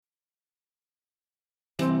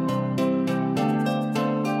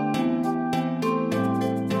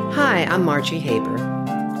Hi, I'm Margie Haber,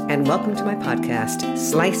 and welcome to my podcast,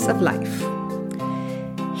 Slice of Life.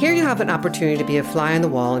 Here you have an opportunity to be a fly on the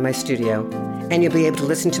wall in my studio, and you'll be able to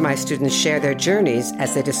listen to my students share their journeys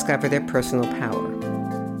as they discover their personal power.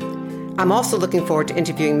 I'm also looking forward to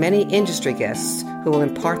interviewing many industry guests who will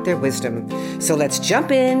impart their wisdom. So let's jump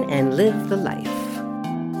in and live the life.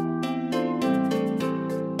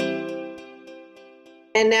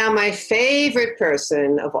 And now my favorite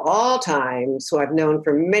person of all times, who I've known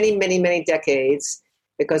for many, many, many decades,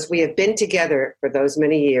 because we have been together for those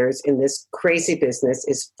many years in this crazy business,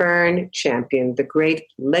 is Fern Champion, the great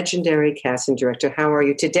legendary casting director. How are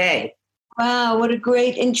you today? Wow, what a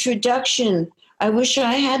great introduction. I wish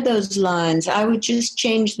I had those lines. I would just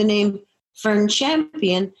change the name Fern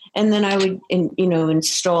Champion, and then I would,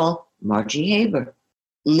 install Margie Haber,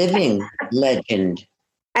 living legend.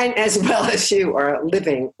 And as well as you are a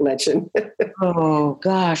living legend. Oh,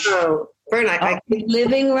 gosh. So, Fern, are we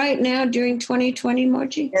living right now during 2020,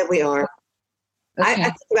 Margie? Yeah, we are. Okay.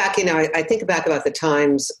 I think back about the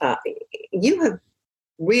times you have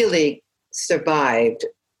really survived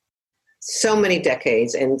so many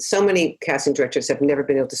decades, and so many casting directors have never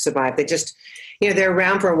been able to survive. They just, they're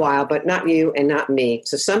around for a while, but not you and not me.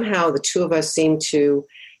 So somehow the two of us seem to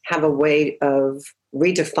have a way of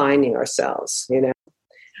redefining ourselves,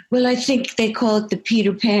 Well, I think they call it the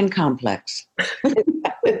Peter Pan complex.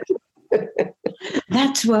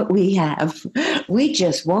 That's what we have. We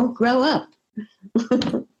just won't grow up.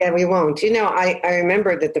 Yeah, we won't. I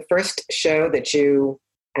remember that the first show that you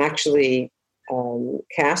actually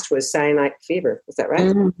cast was Saturday Night Fever. Is that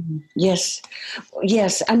right? Mm-hmm. Yes.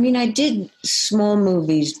 I mean, I did small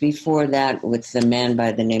movies before that with the man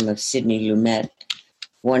by the name of Sidney Lumet.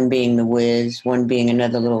 One being The Wiz, one being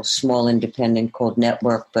another little small independent called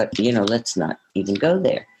Network. But, let's not even go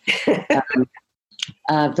there.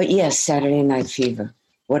 But yes, Saturday Night Fever.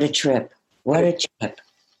 What a trip. What a trip.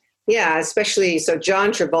 Yeah, especially, so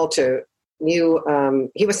John Travolta,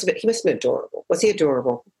 he must have been adorable. Was he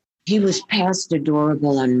adorable? He was past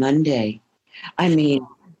adorable on Monday. I mean,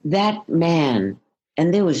 that man,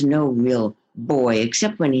 and there was no real boy,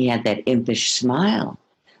 except when he had that impish smile,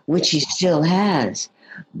 which he still has.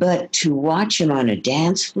 But to watch him on a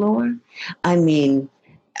dance floor, I mean,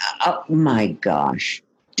 oh my gosh,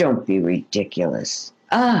 don't be ridiculous.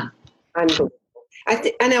 Unbelievable.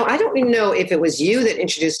 I know. I don't even know if it was you that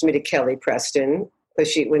introduced me to Kelly Preston,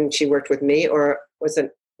 when she worked with me, or was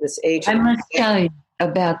it this agent? I must tell you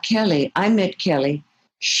about Kelly. I met Kelly.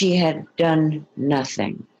 She had done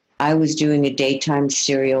nothing. I was doing a daytime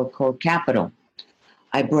serial called Capital.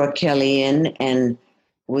 I brought Kelly in and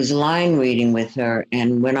was line reading with her.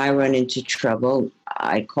 And when I run into trouble,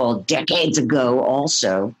 I called decades ago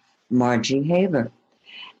also Margie Haber.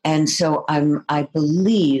 And so I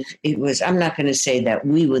believe it was, I'm not going to say that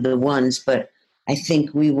we were the ones, but I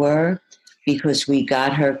think we were, because we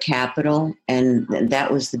got her Capital, and that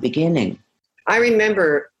was the beginning. I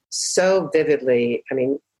remember so vividly, I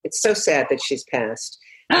mean, it's so sad that she's passed.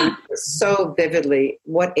 So vividly,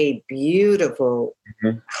 what a beautiful,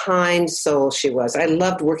 kind soul she was. I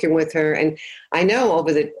loved working with her. And I know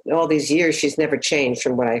over all these years, she's never changed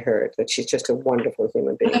from what I heard, that she's just a wonderful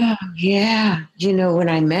human being. Oh, yeah. When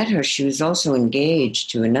I met her, she was also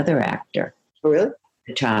engaged to another actor. Oh, really? At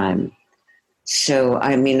the time. So,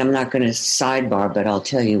 I mean, I'm not going to sidebar, but I'll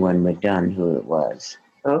tell you when we're done who it was.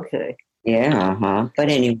 Okay. Yeah, But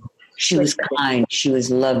anyway, she was kind. She was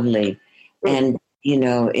lovely. And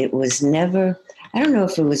it was never, I don't know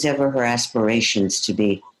if it was ever her aspirations to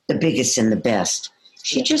be the biggest and the best.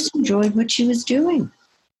 She just enjoyed what she was doing.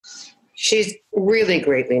 She's really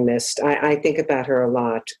greatly missed. I think about her a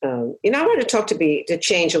lot. I wanted to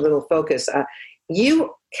change a little focus.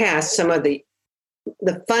 You cast some of the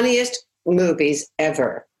funniest movies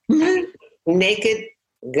ever. Naked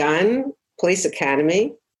Gun, Police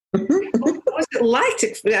Academy. What was it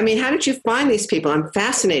like how did you find these people? I'm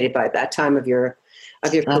fascinated by that time of your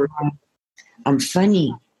career. I'm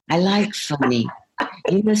funny. I like funny.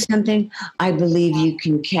 You know something? I believe you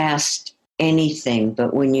can cast anything,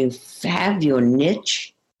 but when you have your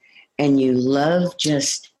niche and you love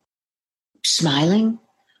just smiling,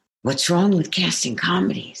 what's wrong with casting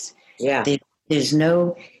comedies? Yeah. There's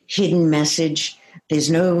no hidden message. There's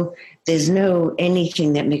no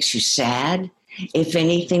anything that makes you sad. If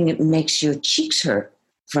anything, it makes your cheeks hurt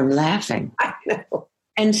from laughing. I know.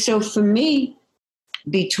 And so for me,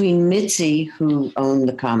 between Mitzi, who owned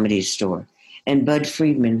the Comedy Store, and Bud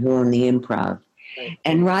Friedman, who owned the Improv,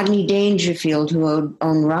 and Rodney Dangerfield, who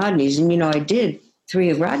owned Rodney's, and I did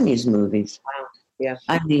 3 of Rodney's movies. Wow. Yeah.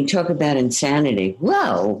 I mean, talk about insanity.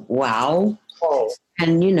 Whoa, wow. Oh.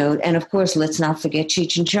 And, and of course, let's not forget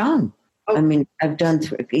Cheech and Chong. Oh. I mean, I've done,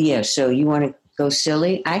 so you want to go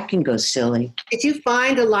silly? I can go silly. Did you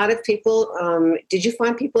find a lot of people, did you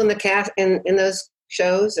find people in the cast, in those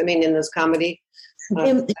shows? I mean, in those comedy?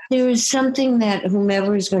 There is something that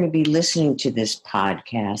whomever is going to be listening to this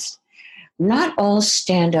podcast, not all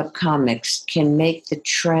stand-up comics can make the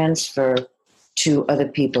transfer to other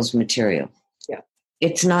people's material. Yeah.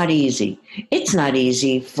 It's not easy. It's not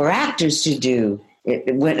easy for actors to do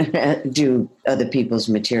other people's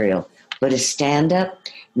material. But a stand-up,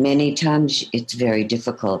 many times it's very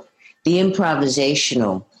difficult. The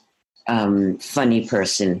improvisational funny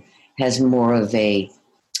person has more of a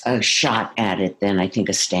shot at it than I think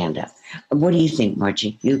a stand-up. What do you think,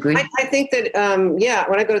 Margie? You agree? I think that,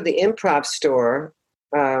 when I go to the improv store,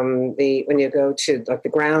 when you go to like the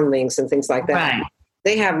Groundlings and things like that, right,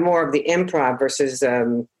 they have more of the improv versus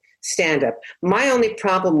stand-up. My only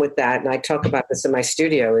problem with that, and I talk about this in my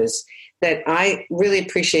studio, is that I really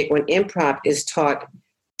appreciate when improv is taught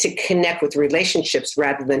to connect with relationships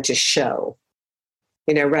rather than to show,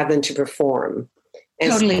 rather than to perform.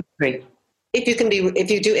 And totally agree. If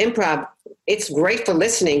you do improv, it's great for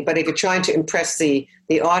listening, but if you're trying to impress the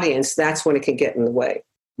audience, that's when it can get in the way.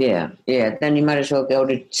 Yeah. Then you might as well go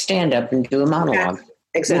to stand up and do a monologue.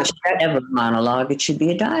 Exactly. Which is never a monologue, it should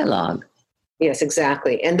be a dialogue. Yes,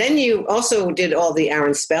 exactly. And then you also did all the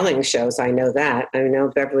Aaron Spelling shows. I know that. I know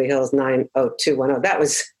Beverly Hills 90210. That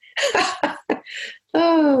was,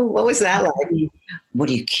 what was that like? What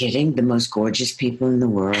are you kidding? The most gorgeous people in the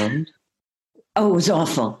world. Oh, it was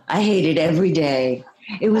awful. I hated every day.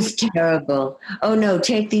 It was terrible. Oh, no,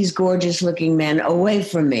 take these gorgeous looking men away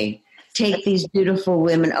from me. Take these beautiful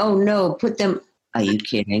women. Oh, no, put them. Are you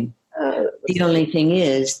kidding? The only thing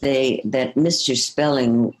is that Mr.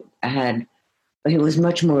 Spelling he was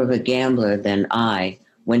much more of a gambler than I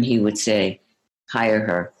when he would say, hire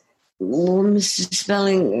her. Well, Mrs.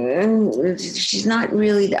 Spelling, she's not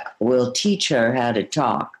really that. We'll teach her how to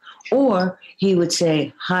talk. Or he would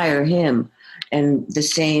say, hire him. And the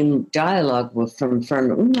same dialogue from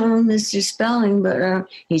Mr. Spelling, but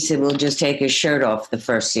he said, we'll just take his shirt off the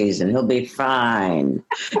first season. He'll be fine,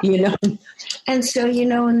 And so,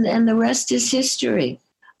 and the rest is history.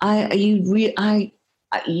 You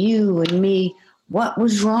and me, what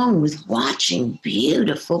was wrong with watching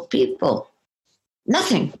beautiful people?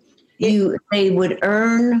 Nothing. They would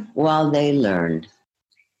earn while they learned.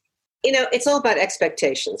 It's all about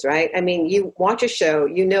expectations, right? I mean, you watch a show,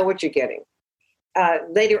 you know what you're getting.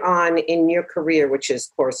 Later on in your career, which has,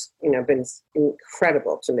 of course, been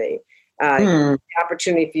incredible to me, the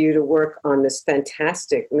opportunity for you to work on this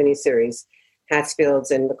fantastic miniseries,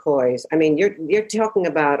 Hatfields and McCoys. I mean, you're talking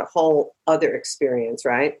about a whole other experience,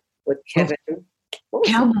 right? With Kevin.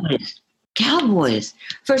 Cowboys.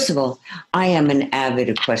 First of all, I am an avid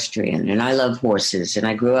equestrian, and I love horses, and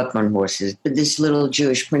I grew up on horses. But this little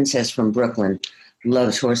Jewish princess from Brooklyn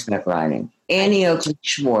loves horseback riding. Annie Oakley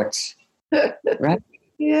Schwartz. Right?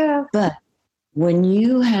 Yeah. But when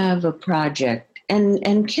you have a project,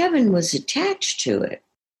 and Kevin was attached to it.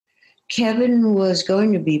 Kevin was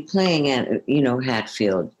going to be playing at,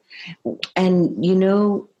 Hatfield. And,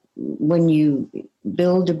 when you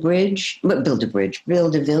build a village,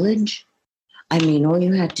 I mean, all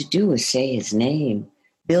you had to do was say his name.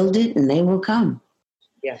 Build it and they will come.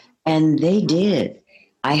 Yeah. And they did.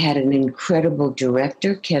 I had an incredible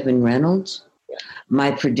director, Kevin Reynolds.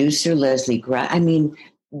 My producer, Leslie Graff. I mean,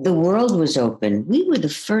 the world was open. We were the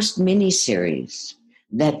first miniseries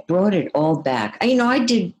that brought it all back. I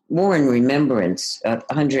did War and Remembrance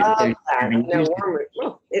 137 years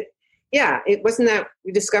ago. It wasn't that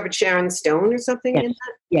we discovered Sharon Stone or something in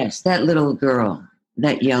that? Yes, that little girl,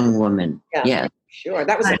 that young woman. Yeah. Sure.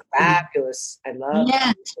 That was fabulous. I love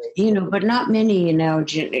it. But not many,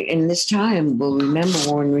 in this time will remember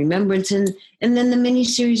War and Remembrance. And then the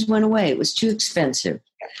miniseries went away. It was too expensive.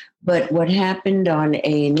 Yeah. But what happened on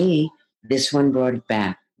A&E, this one brought it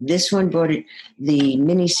back. This one brought the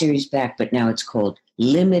miniseries back, but now it's called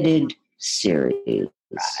Limited Series.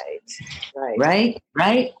 Right.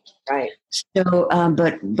 So,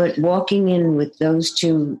 but walking in with those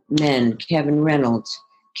two men, Kevin Reynolds,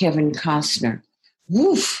 Kevin Costner,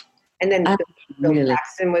 woof. And then Bill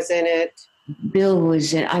Paxton was in it. Bill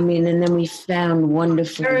was in. And then we found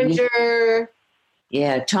wonderful. Berenger.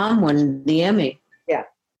 Yeah, Tom won the Emmy. Yeah.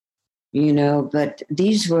 But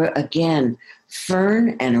these were, again,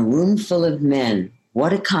 Fern and a room full of men.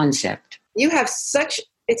 What a concept. You have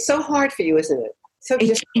it's so hard for you, isn't it? So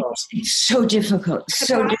difficult. It's so difficult.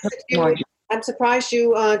 I'm surprised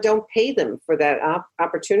you don't pay them for that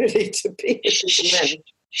opportunity to be with these men.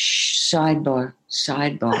 Sidebar.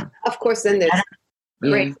 Of course, then there's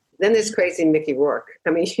Yeah. crazy Mickey Rourke.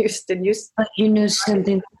 I mean, Houston, But you know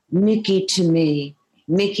something? Mickey to me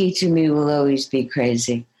will always be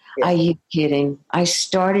crazy. Yeah. Are you kidding? I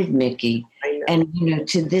started Mickey. I know. And, you know,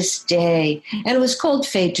 to this day, and it was called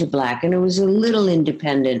Fade to Black, and it was a little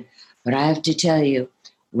independent. But I have to tell you,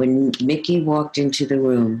 when Mickey walked into the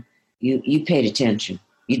room, you paid attention.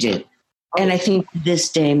 You did. And I think to this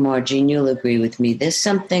day, Margie, and you'll agree with me, there's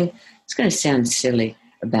something, it's going to sound silly,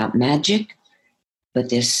 about magic, but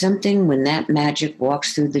there's something when that magic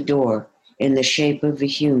walks through the door in the shape of a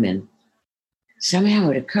human, somehow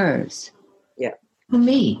it occurs. Yeah. For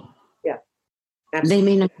me. Yeah. Absolutely.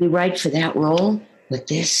 They may not be right for that role, but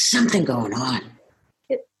there's something going on.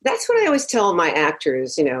 That's what I always tell my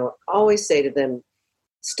actors, you know, always say to them,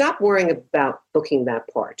 stop worrying about booking that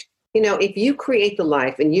part. You know, if you create the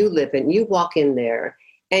life and you live it and you walk in there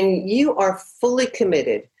and you are fully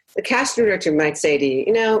committed, the casting director might say to you,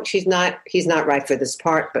 you know, he's not right for this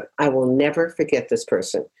part, but I will never forget this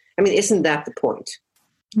person. I mean, isn't that the point?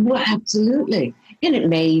 Well, absolutely. And it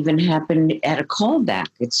may even happen at a callback.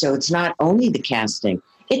 So it's not only the casting,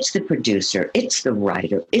 it's the producer, it's the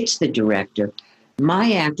writer, it's the director.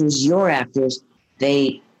 My actors, your actors,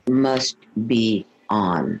 they must be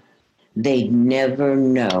on. They never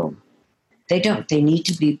know. They don't. They need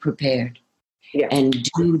to be prepared and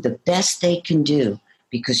do the best they can do,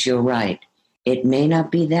 because you're right. It may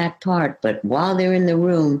not be that part, but while they're in the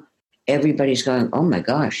room, everybody's going, oh my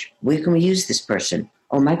gosh, where can we use this person?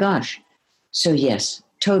 Oh my gosh. So yes,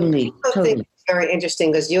 totally. It's very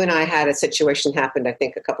interesting because you and I had a situation happen, I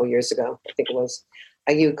think, a couple of years ago. I think it was.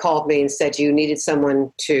 You called me and said you needed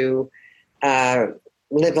someone to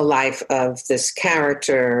live a life of this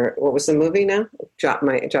character. What was the movie now? It dropped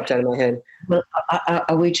out of my head. Well,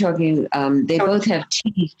 are we talking? They both have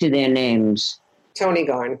T's to their names. Tony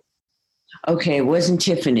Garn. Okay, it wasn't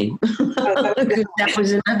Tiffany. That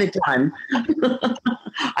was another time.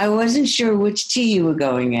 I wasn't sure which T you were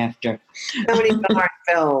going after. Tony Garn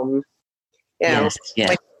film. Yeah, yes.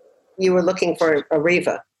 Like you were looking for a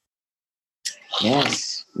Reva.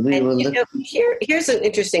 Yes, we were looking. Here's an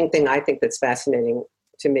interesting thing I think that's fascinating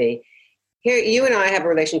to me. Here, you and I have a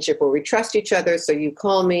relationship where we trust each other. So you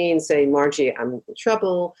call me and say, Margie, I'm in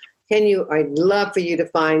trouble. I'd love for you to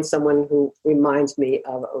find someone who reminds me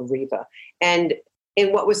of a Reva. And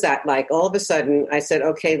what was that like? All of a sudden, I said,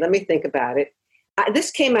 okay, let me think about it.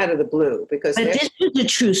 This came out of the blue because. But this was a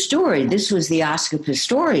true story. This was the Oscar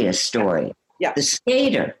Pistorius story. Yeah. The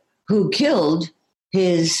skater who killed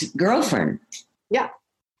his girlfriend. Yeah.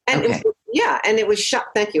 And okay. It was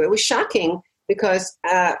thank you. It was shocking because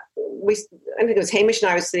I think it was Hamish and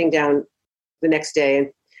I was sitting down the next day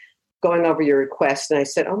and going over your request. And I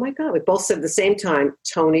said, oh my God, we both said at the same time,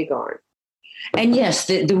 Tony Garn. And yes,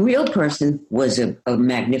 the real person was a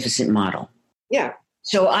magnificent model. Yeah.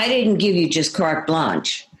 So I didn't give you just carte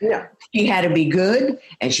blanche. Yeah. She had to be good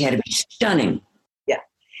and she had to be stunning. Yeah.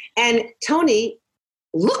 And Tony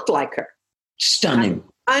looked like her. Stunning.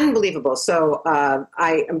 Unbelievable. So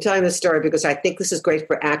I'm telling this story because I think this is great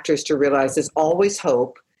for actors to realize there's always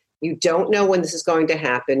hope. You don't know when this is going to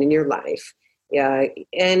happen in your life.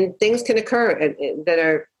 And things can occur that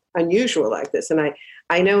are unusual like this. And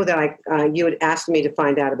I know that you had asked me to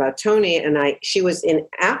find out about Tony, and she was in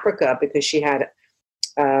Africa because she had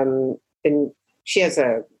she has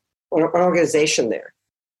an organization there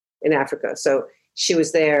in Africa. So she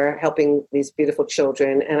was there helping these beautiful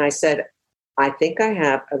children. And I said, I think I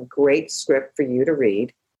have a great script for you to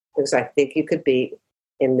read because I think you could be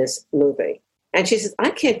in this movie. And she says,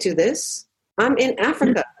 I can't do this. I'm in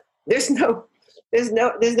Africa. There's no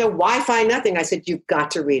Wi-Fi, nothing. I said, you've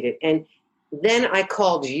got to read it. And then I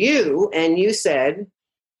called you and you said,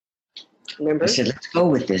 remember? I said, let's go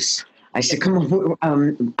with this. I said, come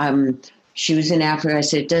on. She was in Africa. I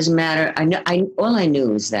said, it doesn't matter. All I knew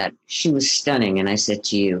was that she was stunning. And I said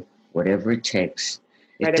to you, whatever it takes.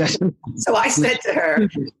 So I said to her,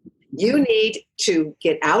 you need to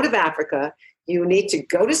get out of Africa. You need to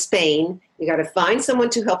go to Spain. You got to find someone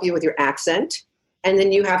to help you with your accent. And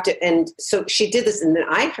then you have to, and so she did this. And then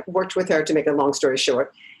I worked with her, to make a long story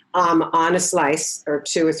short, on a slice or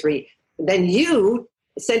two or three. Then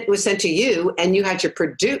was sent to you, and you had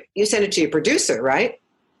you sent it to your producer, right?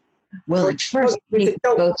 Well, at first, we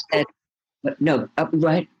both said, no,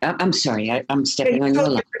 right. I'm sorry. I'm stepping on your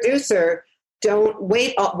line. Producer, don't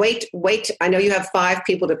wait. I know you have 5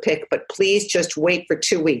 people to pick, but please just wait for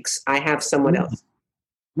 2 weeks. I have someone else.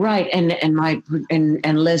 Right. And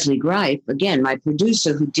Leslie Greip, again, my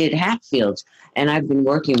producer who did Hatfields. And I've been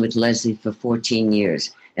working with Leslie for 14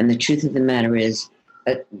 years. And the truth of the matter is,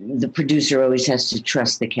 the producer always has to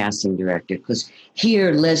trust the casting director, because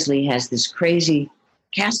here Leslie has this crazy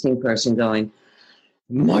casting person going,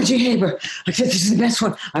 Margie Haber, I said this is the best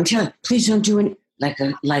one. I'm telling you, please don't do it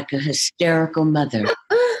like a hysterical mother.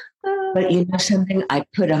 But you know something? I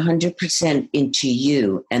put 100% into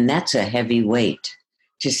you, and that's a heavy weight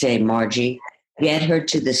to say, Margie, get her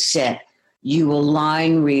to the set. You will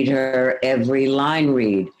line read her every line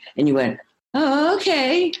read. And you went, oh,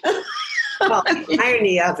 okay. Well, the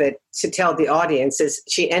irony of it, to tell the audience, is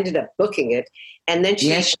she ended up booking it. And then she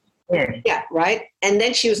did. Yeah, right? And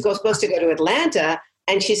then she was supposed to go to Atlanta.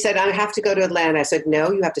 And she said, I have to go to Atlanta. I said,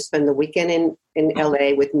 no, you have to spend the weekend in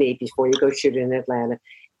LA with me before you go shoot in Atlanta,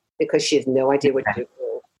 because she has no idea what to do.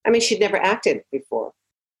 I mean, she'd never acted before.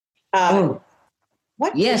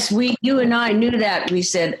 What? Yes, you and I knew that. We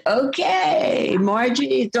said, okay,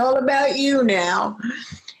 Margie, it's all about you now.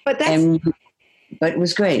 But it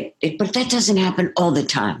was great. But that doesn't happen all the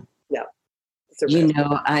time. No. You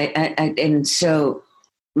know, and so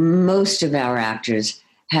most of our actors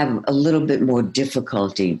have a little bit more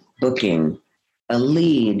difficulty booking a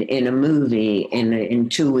lead in a movie in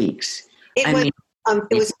 2 weeks. It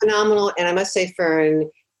was phenomenal, and I must say, Fern,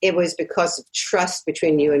 it was because of trust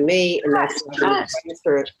between you and me, and that's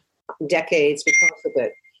for decades because of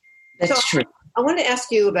it. That's true. I want to ask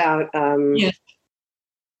you about, you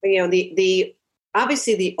know, the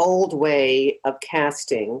obviously the old way of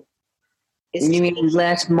casting is. You mean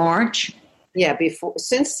last March? Yeah,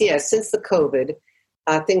 since the COVID.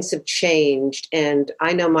 Things have changed, and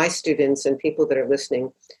I know my students and people that are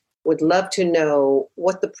listening would love to know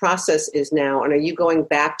what the process is now, and are you going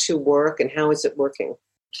back to work, and how is it working?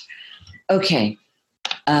 Okay.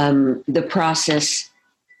 The process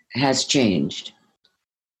has changed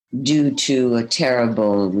due to a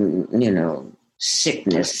terrible,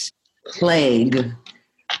 sickness, plague,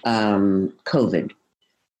 COVID.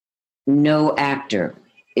 No actor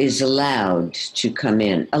is allowed to come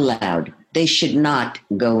in, They should not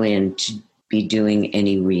go in to be doing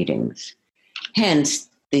any readings. Hence,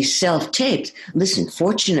 the self-tapes. Listen,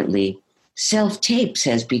 fortunately, self-tapes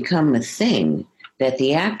has become a thing that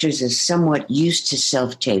the actors are somewhat used to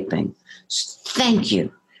self-taping. Thank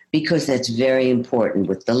you, because that's very important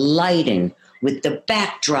with the lighting, with the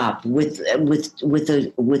backdrop, with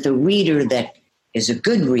a reader that is a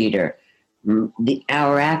good reader.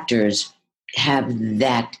 Our actors have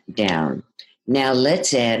that down. Now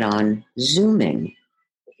let's add on Zooming.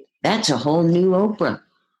 That's a whole new Oprah.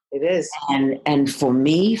 It is. And for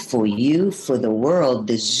me, for you, for the world,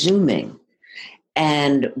 the Zooming.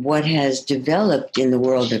 And what has developed in the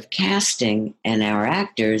world of casting and our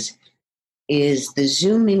actors is the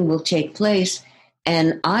Zooming will take place,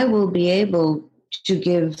 and I will be able to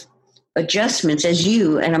give adjustments as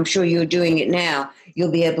you, and I'm sure you're doing it now,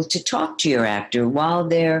 you'll be able to talk to your actor while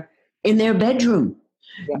they're in their bedroom.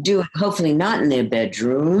 Hopefully not in their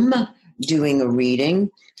bedroom doing a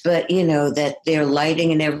reading, but that their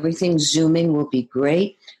lighting and everything, Zooming will be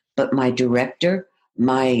great. But my director,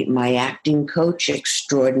 my acting coach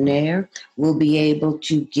extraordinaire will be able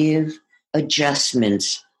to give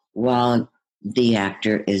adjustments while the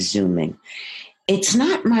actor is Zooming. It's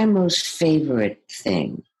not my most favorite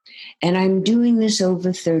thing, and I'm doing this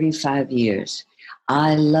over 35 years.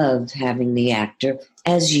 I love having the actor,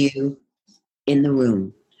 as you, in the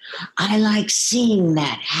room. I like seeing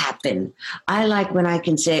that happen. I like when I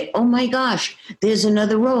can say, oh my gosh, there's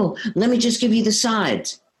another role. Let me just give you the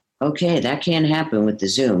sides. Okay, that can't happen with the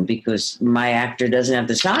Zoom because my actor doesn't have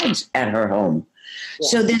the sides at her home. Yeah.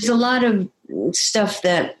 So there's a lot of stuff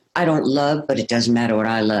that I don't love, but it doesn't matter what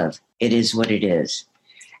I love. It is what it is.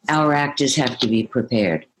 Our actors have to be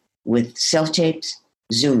prepared with self-tapes,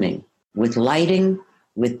 Zooming, with lighting,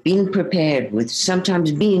 with being prepared, with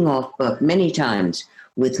sometimes being off book, many times,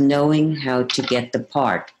 with knowing how to get the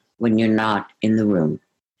part when you're not in the room.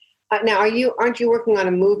 Now, aren't you working on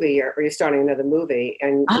a movie, or are you starting another movie?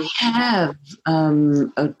 And I have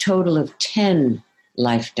a total of 10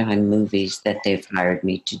 Lifetime movies that they've hired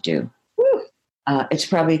me to do. It's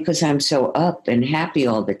probably because I'm so up and happy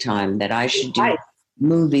all the time that I should do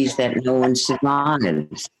movies that no one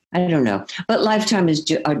survives. I don't know. But Lifetime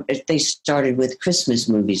they started with Christmas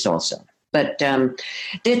movies also. But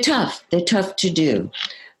they're tough. They're tough to do.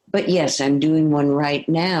 But yes, I'm doing one right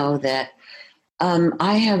now that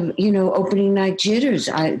I have, opening night jitters.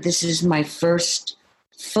 This is my first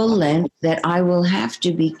full length that I will have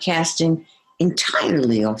to be casting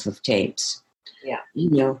entirely off of tapes.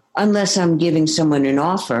 Yeah. Unless I'm giving someone an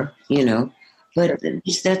offer, but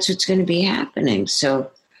that's what's going to be happening. So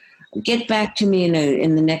get back to me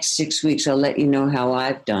in the next 6 weeks. I'll let you know how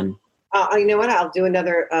I've done. You know what? I'll do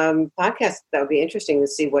another podcast. That would be interesting to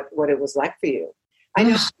see what it was like for you. I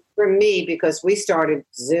know for me, because we started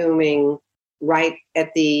Zooming right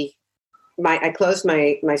at I closed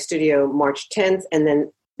my studio March 10th, and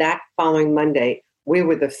then that following Monday, we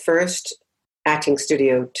were the first acting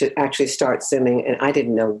studio to actually start Zooming, and I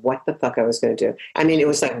didn't know what the fuck I was going to do. I mean, it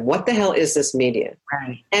was like, what the hell is this media?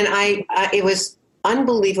 Right. And it was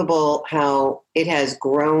unbelievable how it has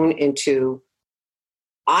grown into.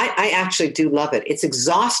 I actually do love it. It's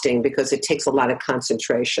exhausting because it takes a lot of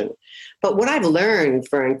concentration. But what I've learned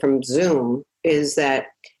from Zoom is that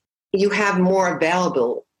you have more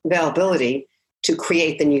availability to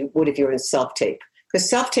create than you would if you were in self-tape. Because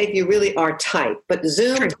self-tape, you really are tight. But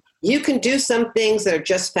Zoom, you can do some things that are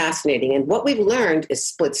just fascinating. And what we've learned is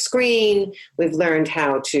split screen. We've learned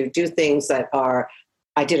how to do things that are,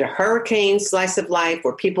 I did a hurricane slice of life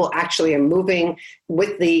where people actually are moving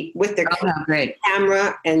with their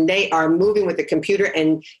camera, and they are moving with the computer,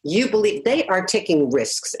 and you believe they are taking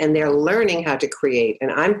risks and they're learning how to create.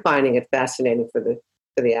 And I'm finding it fascinating for the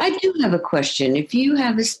actors. I do have a question. If you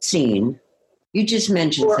have a scene, you just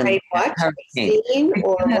mentioned or something. A what? A scene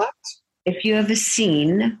or what? If you have a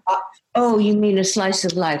scene, oh, you mean a slice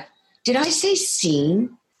of life. Did I say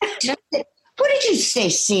scene? What did you say,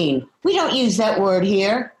 scene? We don't use that word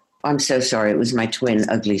here. I'm so sorry. It was my twin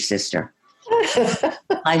ugly sister.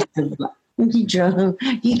 Slice of life.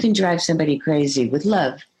 You can drive somebody crazy with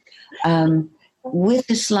love. With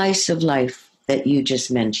the slice of life that you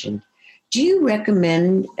just mentioned, do you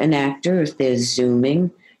recommend an actor, if they're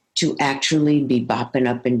Zooming, to actually be bopping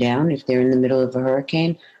up and down if they're in the middle of a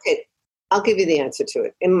hurricane? Okay. I'll give you the answer to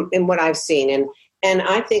it in what I've seen. And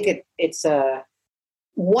I think it's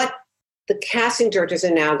what the casting directors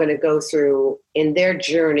are now going to go through in their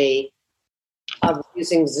journey of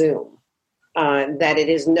using Zoom, that it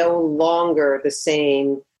is no longer the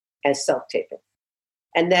same as self-taping.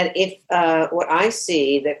 And that what I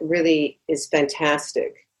see that really is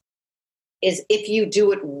fantastic is if you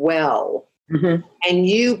do it well, mm-hmm. and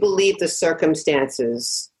you believe the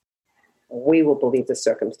circumstances, we will believe the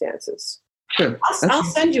circumstances. Sure. I'll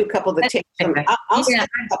send you a couple of the tapes. I'll send you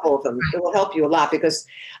a couple of them. It will help you a lot because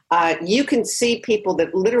you can see people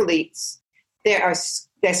that literally they're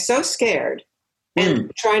so scared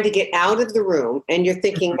and trying to get out of the room, and you're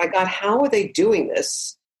thinking, my God, how are they doing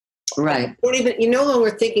this? Right. You're no longer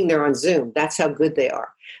thinking they're on Zoom. That's how good they are.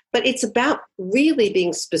 But it's about really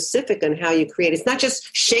being specific on how you create. It's not just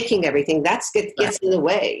shaking everything. That gets in the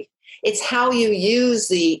way. It's how you use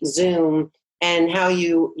the Zoom and how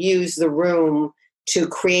you use the room to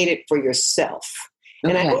create it for yourself.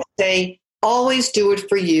 Okay. And I would say, always do it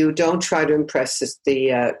for you. Don't try to impress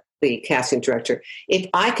the casting director. If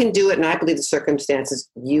I can do it and I believe the circumstances,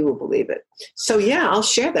 you will believe it. So yeah, I'll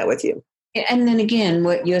share that with you. And then again,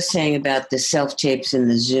 what you're saying about the self-tapes and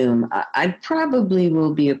the Zoom, I probably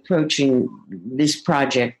will be approaching this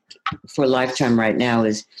project for Lifetime right now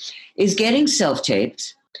is getting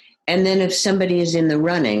self-tapes. And then if somebody is in the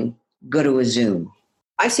running, go to a Zoom.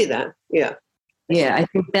 I see that. Yeah. Yeah. I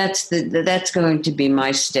think that's going to be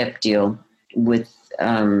my step deal with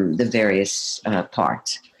the various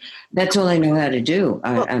parts. That's all I know how to do.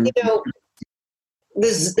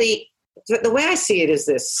 The way I see it is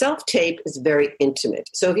this: self-tape is very intimate.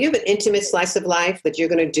 So if you have an intimate slice of life that you're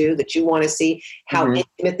going to do, that you want to see how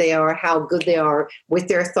intimate they are, how good they are with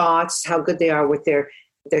their thoughts, how good they are with their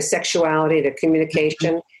sexuality, their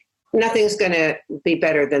communication, nothing's going to be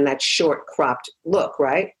better than that short cropped look,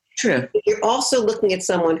 right? True. You're also looking at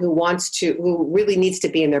someone who really needs to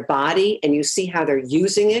be in their body, and you see how they're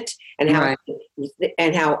using it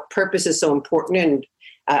and how purpose is so important. And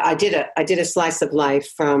I did a slice of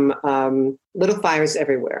life from Little Fires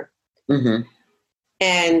Everywhere. Mm-hmm.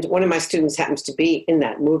 And one of my students happens to be in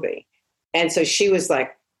that movie. And so she was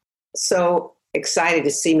like so excited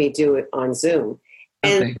to see me do it on Zoom.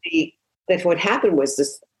 And that what happened was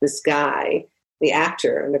this guy, the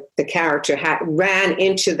actor, the character ran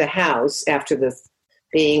into the house after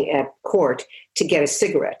being at court to get a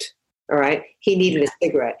cigarette. All right. He needed a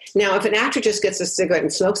cigarette. Now, if an actor just gets a cigarette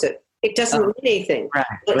and smokes it, it doesn't mean anything. Right,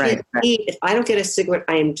 but his need, if I don't get a cigarette,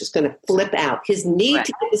 I am just going to flip out. His need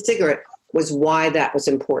to get the cigarette was why that was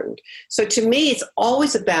important. So to me, it's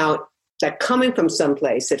always about that coming from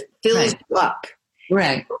someplace that fills you up.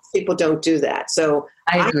 Right. Most people don't do that. So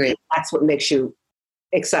I agree. think that's what makes you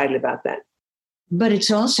excited about that. But it's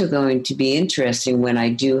also going to be interesting when I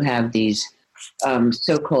do have these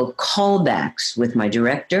so-called callbacks with my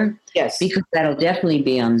director. Yes. Because that'll definitely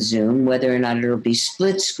be on Zoom, whether or not it'll be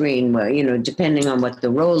split screen, depending on what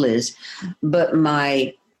the role is. But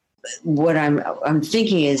what I'm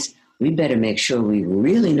thinking is, we better make sure we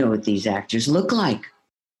really know what these actors look like.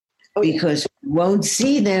 Because we won't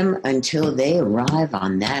see them until they arrive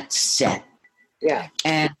on that set. Yeah.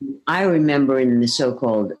 And I remember in the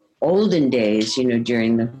so-called olden days,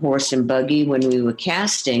 during the horse and buggy when we were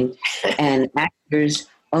casting, and actors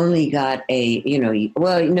only got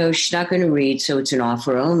she's not going to read, so it's an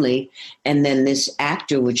offer only. And then this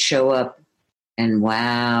actor would show up and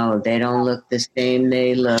wow, they don't look the same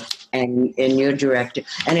they look. And your director,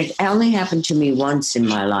 and it only happened to me once in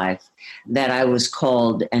my life that I was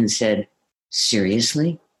called and said,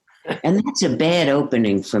 seriously? And that's a bad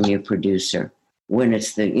opening from your producer when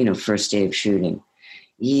it's the, first day of shooting.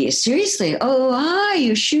 Yeah, seriously? Oh, hi,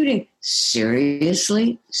 you're shooting.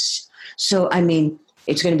 Seriously? So, I mean,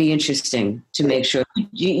 it's going to be interesting to make sure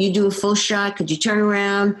you do a full shot. Could you turn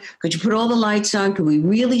around? Could you put all the lights on? Could we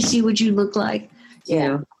really see what you look like?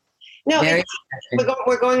 No,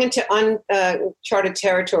 we're going into uncharted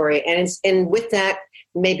territory, and with that,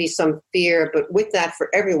 maybe some fear, but with that for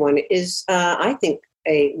everyone is, I think,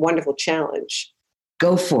 a wonderful challenge.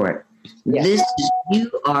 Go for it. Yeah.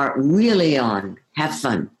 You are really on. Have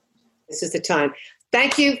fun. This is the time.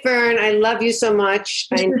 Thank you, Vern. I love you so much.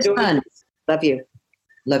 I enjoy it. Love you.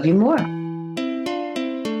 Love you more.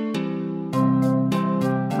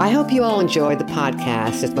 I hope you all enjoyed the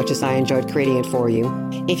podcast as much as I enjoyed creating it for you.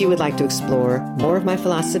 If you would like to explore more of my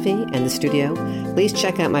philosophy and the studio, please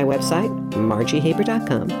check out my website,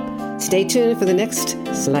 margiehaber.com. Stay tuned for the next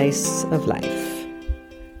Slice of Life.